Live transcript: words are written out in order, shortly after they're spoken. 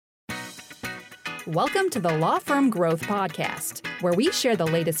Welcome to the Law Firm Growth Podcast, where we share the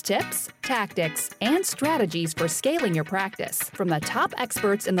latest tips, tactics, and strategies for scaling your practice from the top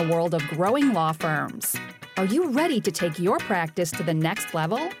experts in the world of growing law firms. Are you ready to take your practice to the next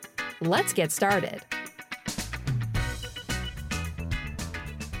level? Let's get started.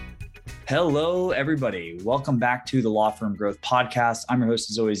 Hello, everybody. Welcome back to the Law Firm Growth Podcast. I'm your host,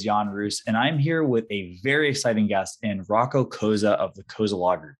 as always, Jan Roos, and I'm here with a very exciting guest in Rocco Koza of the Koza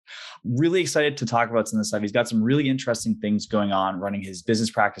Law Group. Really excited to talk about some of this stuff. He's got some really interesting things going on running his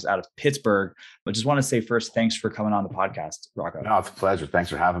business practice out of Pittsburgh. But just want to say first, thanks for coming on the podcast, Rocco. No, it's a pleasure. Thanks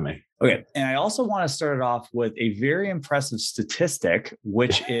for having me. Okay. And I also want to start it off with a very impressive statistic,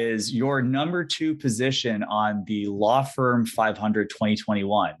 which is your number 2 position on the Law Firm 500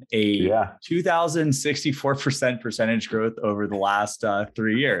 2021, a 2,064% percentage growth over the last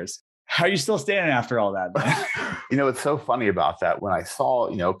 3 years. How are you still standing after all that, man? It's so funny about that. When I saw,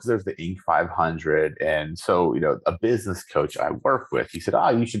 because there's the Inc. 500. And so, a business coach I work with, he said,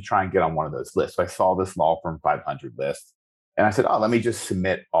 you should try and get on one of those lists. So I saw this Law Firm 500 list. And I said, let me just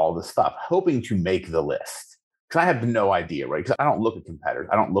submit all the stuff, hoping to make the list. Because I have no idea, right? Because I don't look at competitors.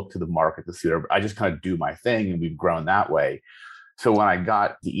 I don't look to the market to see whatever. I just kind of do my thing, and we've grown that way. So when I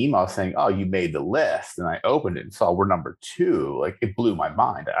got the email saying, you made the list, and I opened it and saw we're number 2, it blew my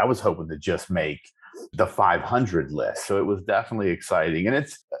mind. I was hoping to just make the 500 list. So it was definitely exciting. And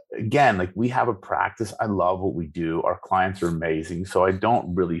it's, again, we have a practice. I love what we do. Our clients are amazing. So I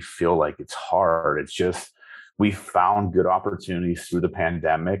don't really feel like it's hard. It's just, we found good opportunities through the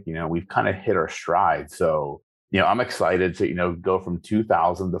pandemic. We've kind of hit our stride. So, I'm excited to, go from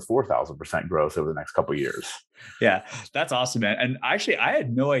 2,000 to 4,000% growth over the next couple of years. Yeah, that's awesome, man. And actually, I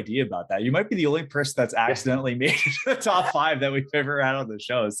had no idea about that. You might be the only person that's accidentally made it to the top 5 that we've ever had on the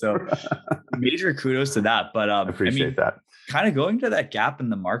show. So major kudos to that. But I appreciate that. Kind of going to that gap in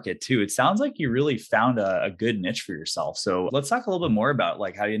the market too. It sounds like you really found a good niche for yourself. So let's talk a little bit more about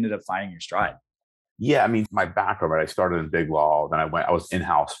how you ended up finding your stride. Yeah, my background, right? I started in big law, then I was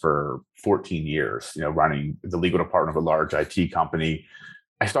in-house for 14 years, running the legal department of a large IT company.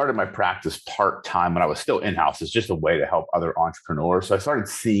 I started my practice part-time when I was still in-house. It's just a way to help other entrepreneurs. So I started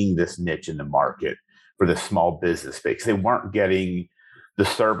seeing this niche in the market for the small business space. They weren't getting the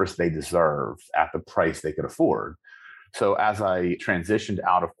service they deserved at the price they could afford. So as I transitioned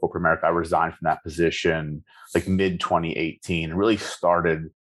out of corporate America, I resigned from that position mid-2018 and really started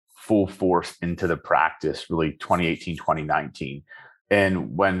full force into the practice, really 2018, 2019.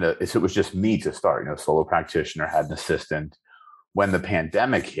 And so it was just me to start, solo practitioner, had an assistant. When the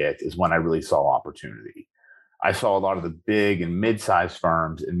pandemic hit is when I really saw opportunity. I saw a lot of the big and mid-sized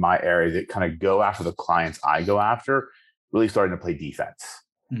firms in my area that kind of go after the clients I go after, really starting to play defense.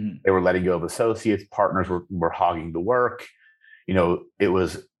 Mm-hmm. They were letting go of associates, partners were hogging the work. It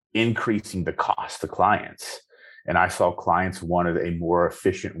was increasing the cost to clients. And I saw clients wanted a more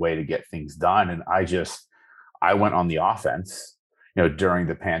efficient way to get things done. And I went on the offense, during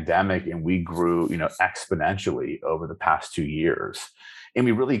the pandemic, and we grew, exponentially over the past 2 years. And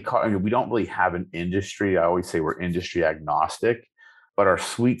we really, we don't really have an industry. I always say we're industry agnostic, but our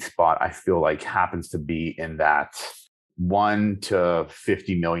sweet spot, I feel like, happens to be in that 1 to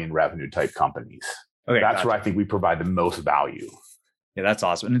 50 million revenue type companies. Okay, that's where I think we provide the most value. Yeah, that's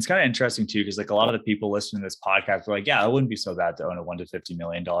awesome. And it's kind of interesting too, because a lot of the people listening to this podcast are it wouldn't be so bad to own a $1 to $50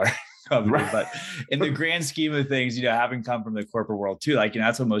 million company. Right. But in the grand scheme of things, having come from the corporate world too,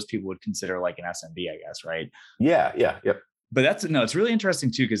 that's what most people would consider an SMB, I guess, right? Yeah. Yep. But it's really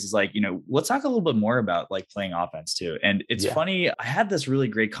interesting too, because it's let's talk a little bit more about playing offense too. And it's funny, I had this really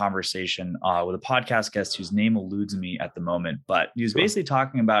great conversation with a podcast guest whose name eludes me at the moment, but he was basically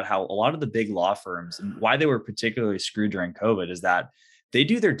talking about how a lot of the big law firms and why they were particularly screwed during COVID is that they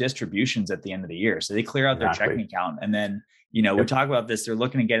do their distributions at the end of the year. So they clear out their checking account. And then, we talk about this, they're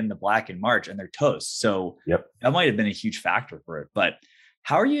looking to get into black in March and they're toast. So that might've been a huge factor for it. But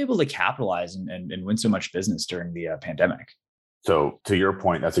how are you able to capitalize and win so much business during the pandemic? So to your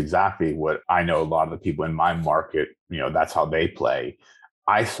point, that's exactly what I know a lot of the people in my market, that's how they play.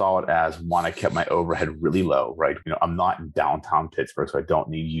 I saw it as one, I kept my overhead really low, right? I'm not in downtown Pittsburgh, so I don't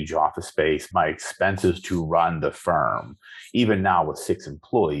need huge office space. My expenses to run the firm, even now with 6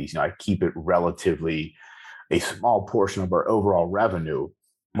 employees, I keep it relatively a small portion of our overall revenue.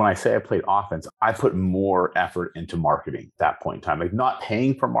 When I say I played offense, I put more effort into marketing at that point in time, not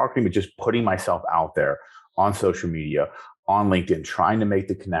paying for marketing, but just putting myself out there on social media, on LinkedIn, trying to make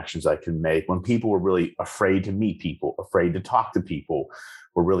the connections I can make when people were really afraid to meet people, afraid to talk to people,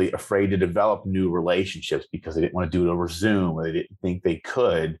 were really afraid to develop new relationships because they didn't want to do it over Zoom or they didn't think they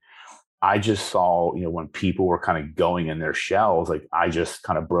could. I just saw, when people were kind of going in their shells, like I just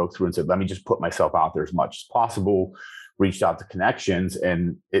kind of broke through and said, let me just put myself out there as much as possible, reached out to connections,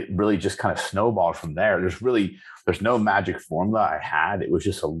 and it really just kind of snowballed from there. There's no magic formula I had. It was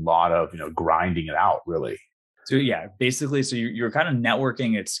just a lot of, grinding it out, really. So yeah, basically, so you're kind of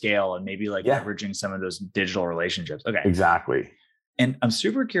networking at scale and maybe like leveraging some of those digital relationships. Okay. Exactly. And I'm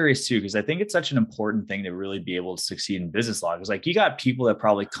super curious too, because I think it's such an important thing to really be able to succeed in business law. Because like you got people that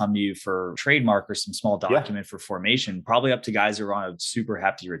probably come to you for trademark or some small document for formation, probably up to guys who are on a super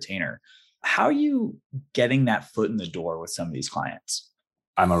hefty retainer. How are you getting that foot in the door with some of these clients?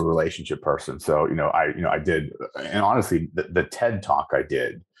 I'm a relationship person. So, I did, and honestly, the TED talk I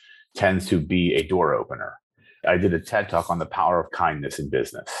did tends to be a door opener. I did a TED talk on the power of kindness in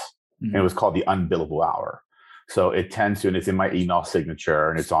business. And it was called The Unbillable Hour. So it tends to, and it's in my email signature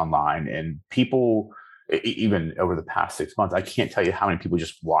and it's online, and people, even over the past 6 months, I can't tell you how many people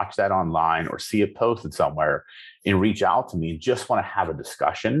just watch that online or see it posted somewhere and reach out to me and just want to have a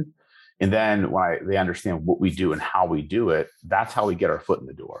discussion. And then when they understand what we do and how we do it, that's how we get our foot in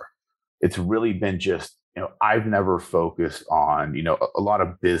the door. It's really been just, I've never focused on, a lot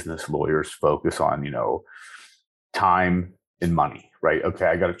of business lawyers focus on, time and money, right? Okay,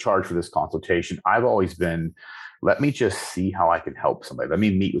 I got to charge for this consultation. I've always been, let me just see how I can help somebody. Let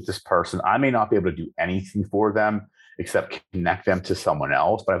me meet with this person. I may not be able to do anything for them except connect them to someone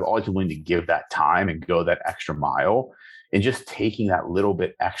else, but I've always been willing to give that time and go that extra mile. And just taking that little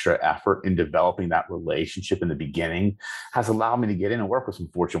bit extra effort in developing that relationship in the beginning has allowed me to get in and work with some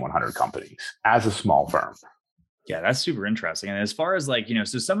Fortune 100 companies as a small firm. Yeah, that's super interesting. And as far as like,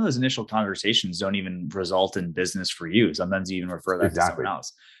 so some of those initial conversations don't even result in business for you. Sometimes you even refer that to someone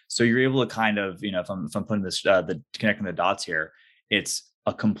else. So you're able to kind of, if I'm putting this, connecting the dots here, it's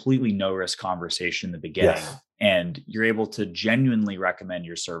a completely no risk conversation in the beginning. And you're able to genuinely recommend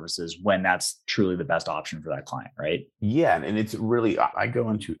your services when that's truly the best option for that client, right? Yeah. And it's really, I go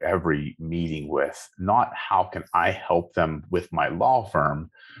into every meeting with not how can I help them with my law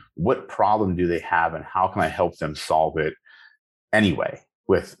firm, what problem do they have and how can I help them solve it anyway,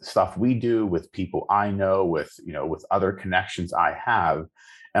 with stuff we do, with people I know, with other connections I have.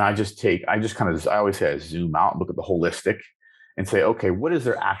 And I always say I zoom out and look at the holistic and say, okay, what is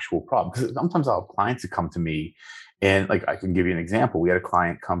their actual problem? Because sometimes I'll have clients that come to me, and like I can give you an example. We had a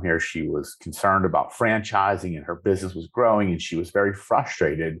client come here. She was concerned about franchising and her business was growing, and she was very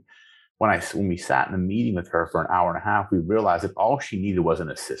frustrated. When we sat in a meeting with her for an hour and a half, we realized that all she needed was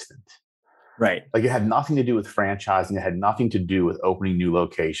an assistant. Right. Like it had nothing to do with franchising. It had nothing to do with opening new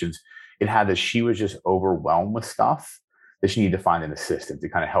locations. It had that she was just overwhelmed with stuff that she needed to find an assistant to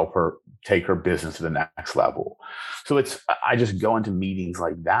kind of help her take her business to the next level. So I just go into meetings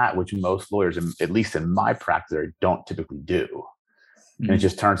like that, which most lawyers, at least in my practice, don't typically do. And it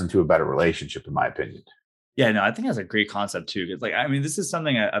just turns into a better relationship, in my opinion. Yeah, no, I think that's a great concept too. Because this is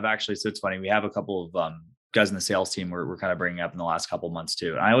something I've actually, so it's funny. We have a couple of guys in the sales team we're kind of bringing up in the last couple of months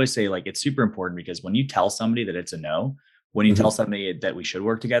too. And I always say like, it's super important because when you tell somebody that it's a no, when you tell somebody that we should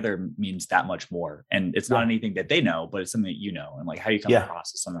work together, it means that much more. And it's not anything that they know, but it's something that you know, and like how you come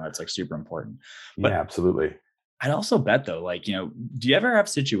across is something that's like super important. But absolutely. I'd also bet though, like, do you ever have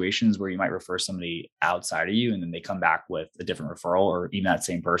situations where you might refer somebody outside of you and then they come back with a different referral or even that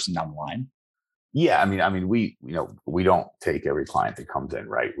same person down the line? Yeah. I mean, we don't take every client that comes in,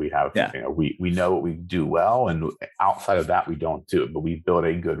 right? We have, we know what we do well, and outside of that, we don't do it, but we build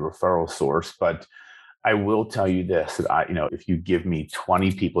a good referral source. But I will tell you this, that if you give me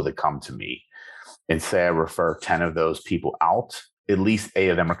 20 people that come to me and say I refer 10 of those people out, at least 8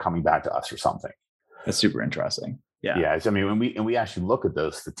 of them are coming back to us for something. That's super interesting. Yeah. Yeah. I mean, when we actually look at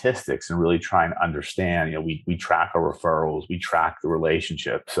those statistics and really try and understand, we track our referrals, we track the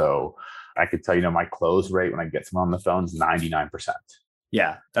relationship. So I could tell my close rate when I get someone on the phone is 99%.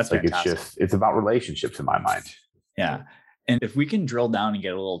 Yeah. That's like, fantastic. It's about relationships in my mind. Yeah. And if we can drill down and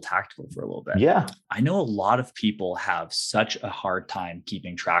get a little tactical for a little bit. Yeah. I know a lot of people have such a hard time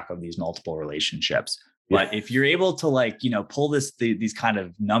keeping track of these multiple relationships. But if you're able to pull these kind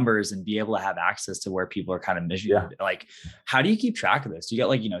of numbers and be able to have access to where people are kind of measured, like, how do you keep track of this? Do you got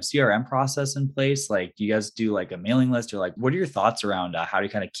CRM process in place? Like, do you guys do like a mailing list, or like, what are your thoughts around how do you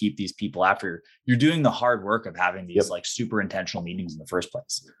kind of keep these people after you're doing the hard work of having these like super intentional meetings in the first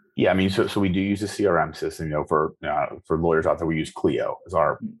place? Yeah, I mean, so we do use a CRM system. For lawyers out there, we use Clio as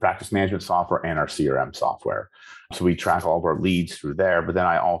our practice management software and our CRM software. So we track all of our leads through there. But then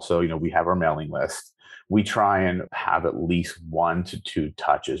I also, we have our mailing list. We try and have at least 1 to 2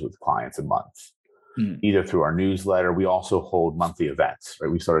 touches with clients a month, either through our newsletter. We also hold monthly events, right?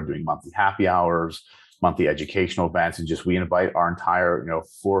 We started doing monthly happy hours. monthly educational events, and just we invite our entire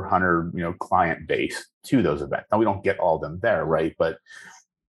 400 client base to those events. Now we don't get all of them there, right? But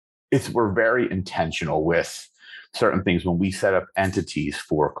we're very intentional with certain things when we set up entities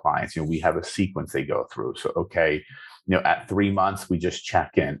for clients. We have a sequence they go through. So okay, at 3 months we just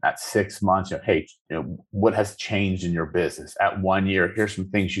check in. At 6 months, hey, what has changed in your business? At 1 year, here's some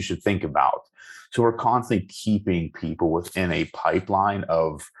things you should think about. So we're constantly keeping people within a pipeline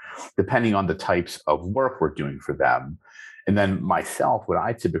of, depending on the types of work we're doing for them. And then myself, what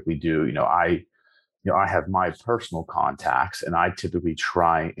I typically do, I have my personal contacts, and I typically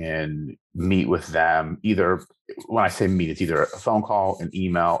try and meet with them. Either, when I say meet, it's either a phone call, an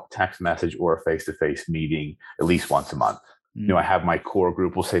email, text message, or a face-to-face meeting at least once a month. I have my core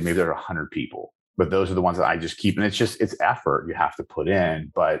group. We'll say maybe there are 100 people, but those are the ones that I just keep. And it's effort you have to put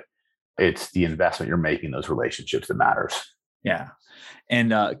in, but it's the investment you're making in those relationships that matters. Yeah.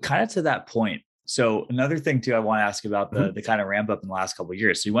 And kind of to that point, so another thing too, I want to ask about the kind of ramp up in the last couple of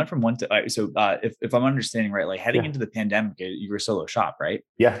years. So you went from one to, if I'm understanding right, like heading into the pandemic, you were a solo shop, right?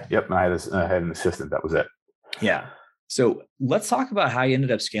 Yeah. Yep. And I had an assistant. That was it. Yeah. So let's talk about how you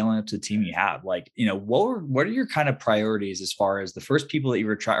ended up scaling up to the team you have. Like, what are your kind of priorities as far as the first people that you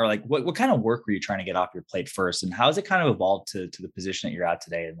were trying, or like what kind of work were you trying to get off your plate first? And how has it kind of evolved to the position that you're at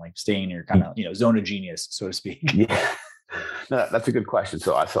today, and like staying in your kind of, zone of genius, so to speak? Yeah. No, that's a good question.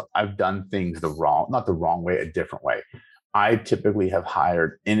 So I've done things not the wrong way, a different way. I typically have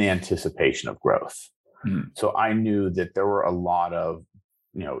hired in anticipation of growth. So I knew that there were a lot of,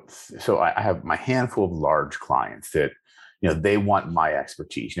 so I have my handful of large clients that, they want my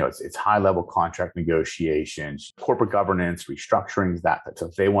expertise. It's high level contract negotiations, corporate governance, restructurings, that type of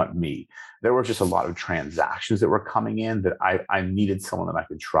stuff. They want me. There were just a lot of transactions that were coming in that I needed someone that I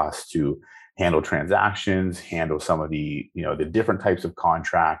could trust to handle transactions, handle some of the, the different types of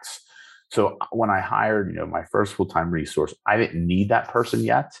contracts. So when I hired, my first full-time resource, I didn't need that person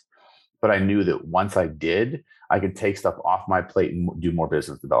yet, but I knew that once I did, I could take stuff off my plate and do more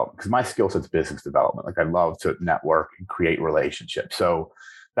business development, because my skill set's business development. Like I love to network and create relationships. So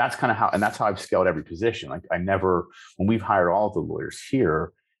that's kind of that's how I've scaled every position. Like when we've hired all of the lawyers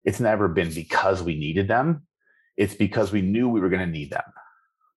here, it's never been because we needed them. It's because we knew we were going to need them.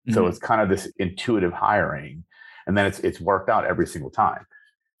 So it's kind of this intuitive hiring, and then it's worked out every single time.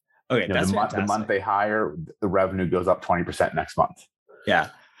 Okay, that's the month they hire, the revenue goes up 20% next month. Yeah.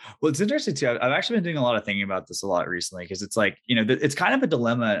 Well, it's interesting too. I've actually been doing a lot of thinking about this a lot recently, because it's like, it's kind of a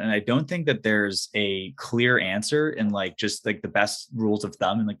dilemma. And I don't think that there's a clear answer in like, just like the best rules of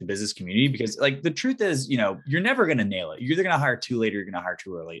thumb in like the business community, because like the truth is, you're never going to nail it. You're either going to hire too late or you're going to hire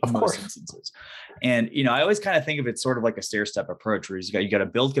too early in most instances. And, I always kind of think of it sort of like a stair-step approach, where you got to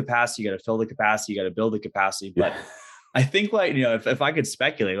build capacity, you got to fill the capacity, you got to build the capacity. But I think like, if I could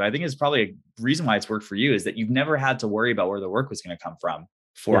speculate, I think it's probably a reason why it's worked for you is that you've never had to worry about where the work was going to come from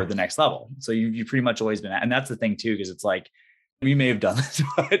for the next level. So you've pretty much always been, and that's the thing too, because it's like, we may have done this,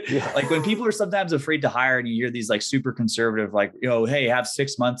 but like when people are sometimes afraid to hire, and you hear these like super conservative, like, hey, have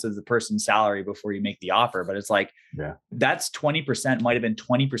 6 months of the person's salary before you make the offer. But it's like, that's 20%, might've been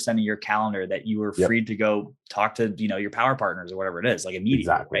 20% of your calendar that you were free to go talk to, your power partners or whatever it is, like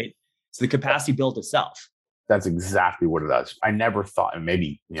immediately, right? So the capacity built itself. That's exactly what it does. I never thought, and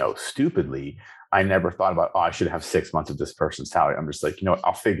maybe, stupidly, I never thought about, I should have 6 months of this person's salary. I'm just like,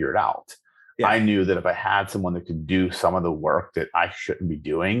 I'll figure it out. Yeah. I knew that if I had someone that could do some of the work that I shouldn't be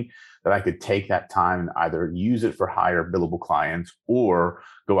doing, that I could take that time and either use it for higher billable clients or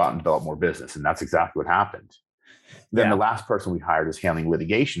go out and develop more business. And that's exactly what happened. Then the last person we hired is handling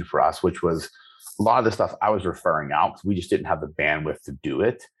litigation for us, which was a lot of the stuff I was referring out because we just didn't have the bandwidth to do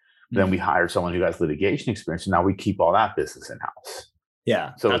it. Then we hired someone who has litigation experience, and now we keep all that business in-house.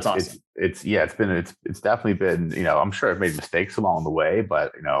 Yeah. So that's awesome. It's definitely been, I'm sure I've made mistakes along the way,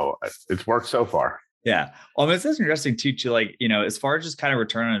 but it's worked so far. Yeah. Well, it's interesting too, like, as far as just kind of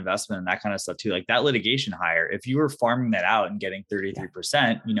return on investment and that kind of stuff too, like that litigation hire, if you were farming that out and getting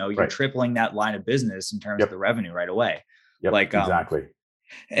 33%, you're tripling that line of business in terms of the revenue right away. Yep, like, exactly.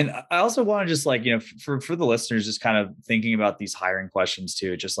 And I also want to just like, for the listeners, just kind of thinking about these hiring questions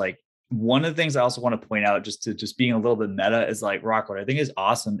too, just like one of the things I also want to point out, just being a little bit meta, is like, Rock, what I think is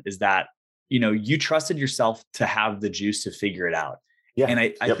awesome is that, you trusted yourself to have the juice to figure it out. Yeah. And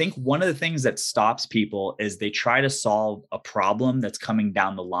I think one of the things that stops people is they try to solve a problem that's coming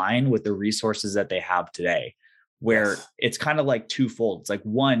down the line with the resources that they have today, where it's kind of like twofold. It's like,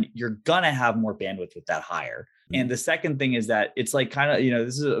 one, you're going to have more bandwidth with that hire. And the second thing is that it's like kind of,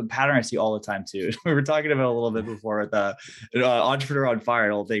 this is a pattern I see all the time too. We were talking about a little bit before with the Entrepreneur on Fire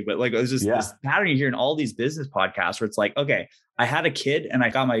and whole thing, but like, it was just this pattern you hear in all these business podcasts where it's like, okay, I had a kid and I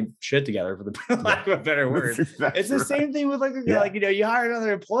got my shit together, for the lack of a better word. It's the same thing with like, you hire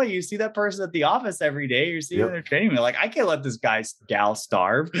another employee, you see that person at the office every day, you're seeing their training. Like, I can't let this gal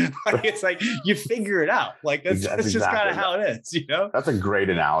starve. Like, it's like, you figure it out. Like, that's just kind of how it is, That's a great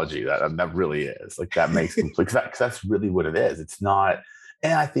analogy. That really is. Like, that makes complete, because that's really what it is. It's not.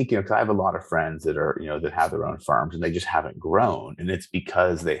 And I think, because I have a lot of friends that are, that have their own firms and they just haven't grown. And it's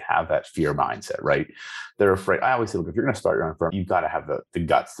because they have that fear mindset, right? They're afraid. I always say, look, if you're going to start your own firm, you've got to have the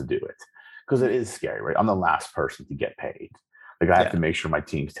guts to do it, because it is scary, right? I'm the last person to get paid. Like, I have to make sure my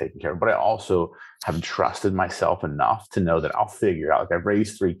team's taken care of, but I also have trusted myself enough to know that I'll figure out. Like, I've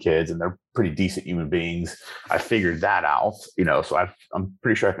raised 3 kids and they're pretty decent human beings. I figured that out, so I'm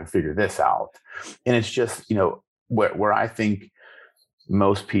pretty sure I can figure this out. And it's just, where I think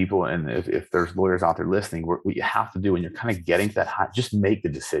most people, and if there's lawyers out there listening, what you have to do when you're kind of getting to that high, just make the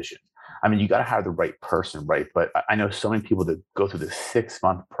decision. I mean, you got to hire the right person, right? But I know so many people that go through this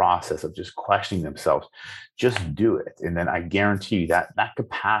 6-month process of just questioning themselves. Just do it. And then I guarantee you that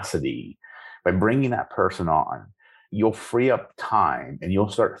capacity, by bringing that person on, you'll free up time and you'll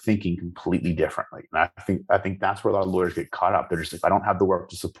start thinking completely differently. And I think that's where a lot of lawyers get caught up. They're just like, I don't have the work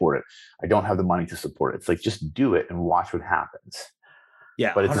to support it. I don't have the money to support it. It's like, just do it and watch what happens.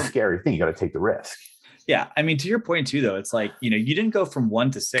 Yeah. But it's a scary thing. You got to take the risk. Yeah. I mean, to your point too, though, it's like, you didn't go from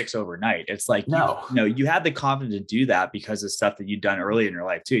 1 to 6 overnight. It's like, you had the confidence to do that because of stuff that you'd done early in your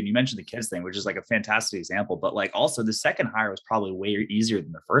life too. And you mentioned the kids thing, which is like a fantastic example, but like also the second hire was probably way easier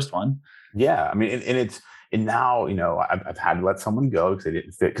than the first one. Yeah. I mean, and now, I've had to let someone go because they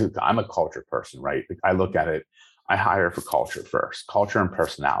didn't fit, because I'm a culture person, right? Like, I look at it, I hire for culture first, culture and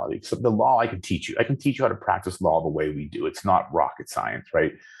personality. So the law, I can teach you how to practice law the way we do. It's not rocket science,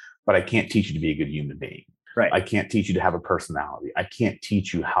 right? But I can't teach you to be a good human being. Right. I can't teach you to have a personality. I can't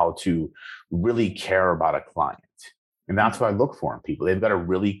teach you how to really care about a client. And that's what I look for in people. They've got to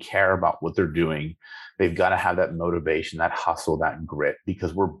really care about what they're doing. They've got to have that motivation, that hustle, that grit,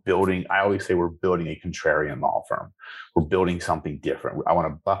 because I always say we're building a contrarian law firm. We're building something different. I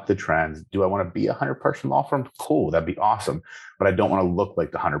want to buck the trends. Do I want to be a 100-person law firm? Cool. That'd be awesome. But I don't want to look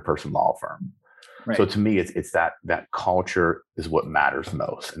like the 100-person law firm. Right. So to me, it's that culture is what matters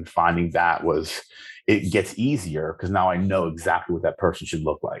most. And finding that it gets easier because now I know exactly what that person should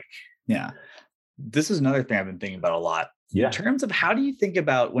look like. Yeah. This is another thing I've been thinking about a lot. Yeah. In terms of how do you think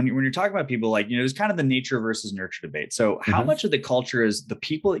about when you're talking about people, like, there's kind of the nature versus nurture debate. So how much of the culture is the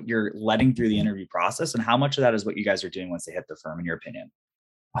people that you're letting through the interview process, and how much of that is what you guys are doing once they hit the firm, in your opinion?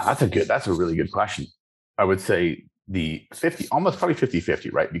 That's a really good question. I would say almost probably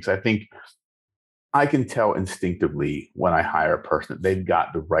 50-50, right? Because I think I can tell instinctively when I hire a person that they've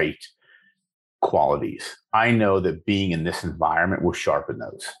got the right qualities. I know that being in this environment will sharpen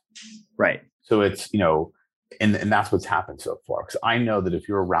those. Right. So it's, and that's what's happened so far. Because I know that if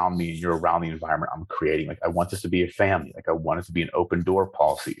you're around me and you're around the environment I'm creating, like, I want this to be a family. Like, I want it to be an open door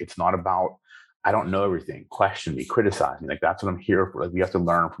policy. It's not about, I don't know everything. Question me, criticize me. Like, that's what I'm here for. Like, we have to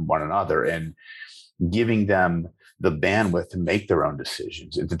learn from one another, and giving them the bandwidth to make their own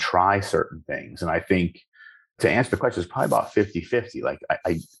decisions and to try certain things. And I think, to answer the question, it's probably about 50-50. Like,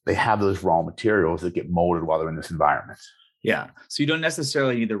 they have those raw materials that get molded while they're in this environment. Yeah. So you don't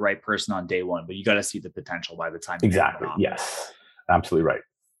necessarily need the right person on day one, but you got to see the potential by the time. Exactly. Yes. Absolutely right.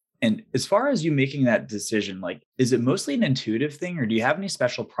 And as far as you making that decision, like, is it mostly an intuitive thing, or do you have any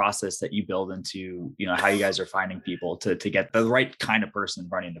special process that you build into, how you guys are finding people to get the right kind of person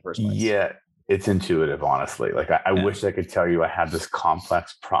running in the first place? Yeah. It's intuitive, honestly. Like, I wish I could tell you I had this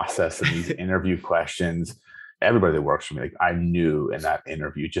complex process and these interview questions. Everybody that works for me, like, I knew in that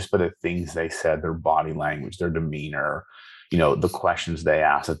interview, just by the things they said, their body language, their demeanor, the questions they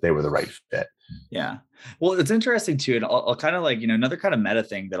asked, that they were the right fit. Yeah. Well, it's interesting too. And I'll kind of like, another kind of meta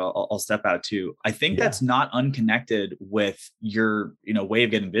thing that I'll step out to. I think that's not unconnected with your, way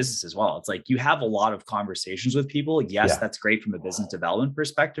of getting business as well. It's like, you have a lot of conversations with people. Yes, that's great from a business development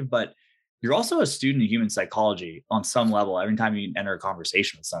perspective, but you're also a student of human psychology on some level every time you enter a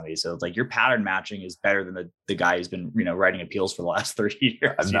conversation with somebody. So it's like your pattern matching is better than the guy who's been, writing appeals for the last 30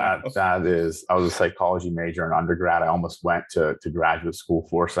 years. That is, I was a psychology major in undergrad. I almost went to graduate school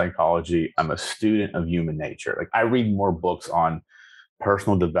for psychology. I'm a student of human nature. Like, I read more books on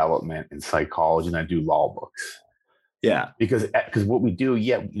personal development and psychology than I do law books. Yeah. Because what we do,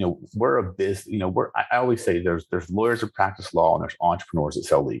 we're a business, I always say there's lawyers that practice law and there's entrepreneurs that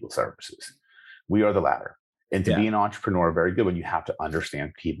sell legal services. We are the latter. And to be an entrepreneur, very good when you have to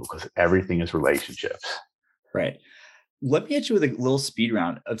understand people, because everything is relationships. Right. Let me hit you with a little speed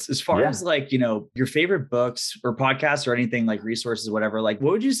round. As far as like, your favorite books or podcasts or anything like resources, whatever, like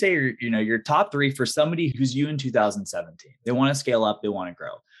what would you say are, your top 3 for somebody who's you in 2017? They want to scale up, they want to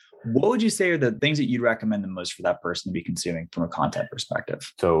grow. What would you say are the things that you'd recommend the most for that person to be consuming from a content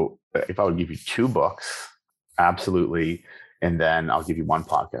perspective? So if I would give you 2 books, absolutely. And then I'll give you 1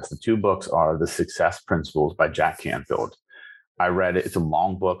 podcast. The 2 books are The Success Principles by Jack Canfield. I read it. It's a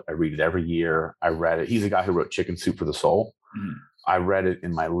long book. I read it every year. I read it. He's the guy who wrote Chicken Soup for the Soul. Mm-hmm. I read it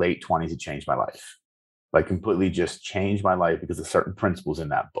in my late 20s. It changed my life. Like completely just changed my life because of certain principles in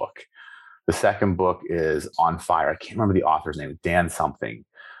that book. The second book is On Fire. I can't remember the author's name, Dan something.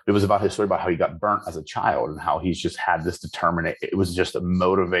 It was about his story about how he got burnt as a child and how he's just had this determination. It was just a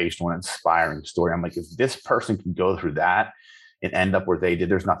motivational, inspiring story. I'm like, if this person can go through that and end up where they did,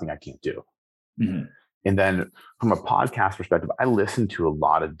 there's nothing I can't do. Mm-hmm. And then from a podcast perspective, I listen to a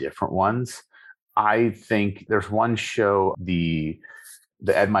lot of different ones. I think there's one show, the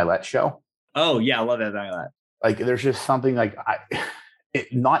Ed Mylett show. Oh yeah, I love Ed Mylett. Like there's just something like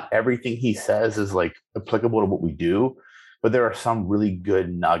not everything he says is like applicable to what we do, but there are some really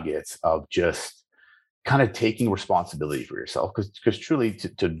good nuggets of just kind of taking responsibility for yourself. Because truly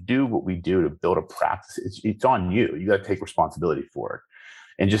to do what we do, to build a practice, it's on you. You got to take responsibility for it.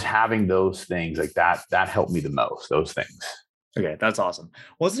 And just having those things like that helped me the most, those things. Okay, that's awesome.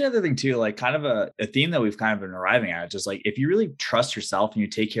 What's the other thing too, like kind of a theme that we've kind of been arriving at, just like if you really trust yourself and you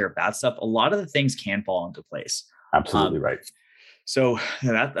take care of that stuff, a lot of the things can fall into place. Absolutely right. So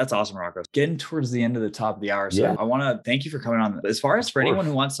that's awesome, Rocco. Getting towards the end of the top of the hour. So I want to thank you for coming on. As far as for anyone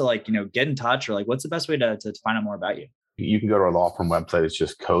who wants to like, get in touch or like, what's the best way to find out more about you? You can go to our law firm website. It's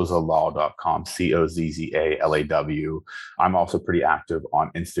just cozzalaw.com, COZZALAW. I'm also pretty active on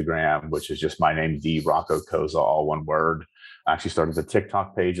Instagram, which is just my name, D Rocco Cozza, all one word. I actually started the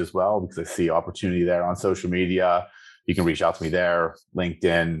TikTok page as well because I see opportunity there on social media. You can reach out to me there,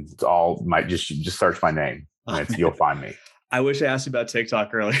 LinkedIn. It's all just search my name and you'll find me. I wish I asked you about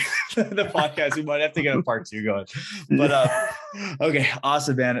TikTok earlier. The podcast, we might have to get a part 2 going. But okay,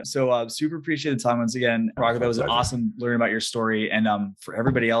 awesome, man. So super appreciate the time once again. Rocco, that was awesome learning about your story. And for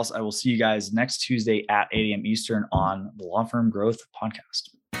everybody else, I will see you guys next Tuesday at 8 a.m. Eastern on the Law Firm Growth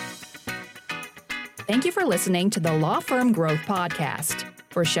Podcast. Thank you for listening to the Law Firm Growth Podcast.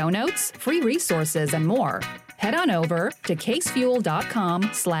 For show notes, free resources, and more, head on over to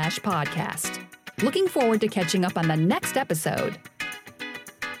casefuel.com/podcast. Looking forward to catching up on the next episode.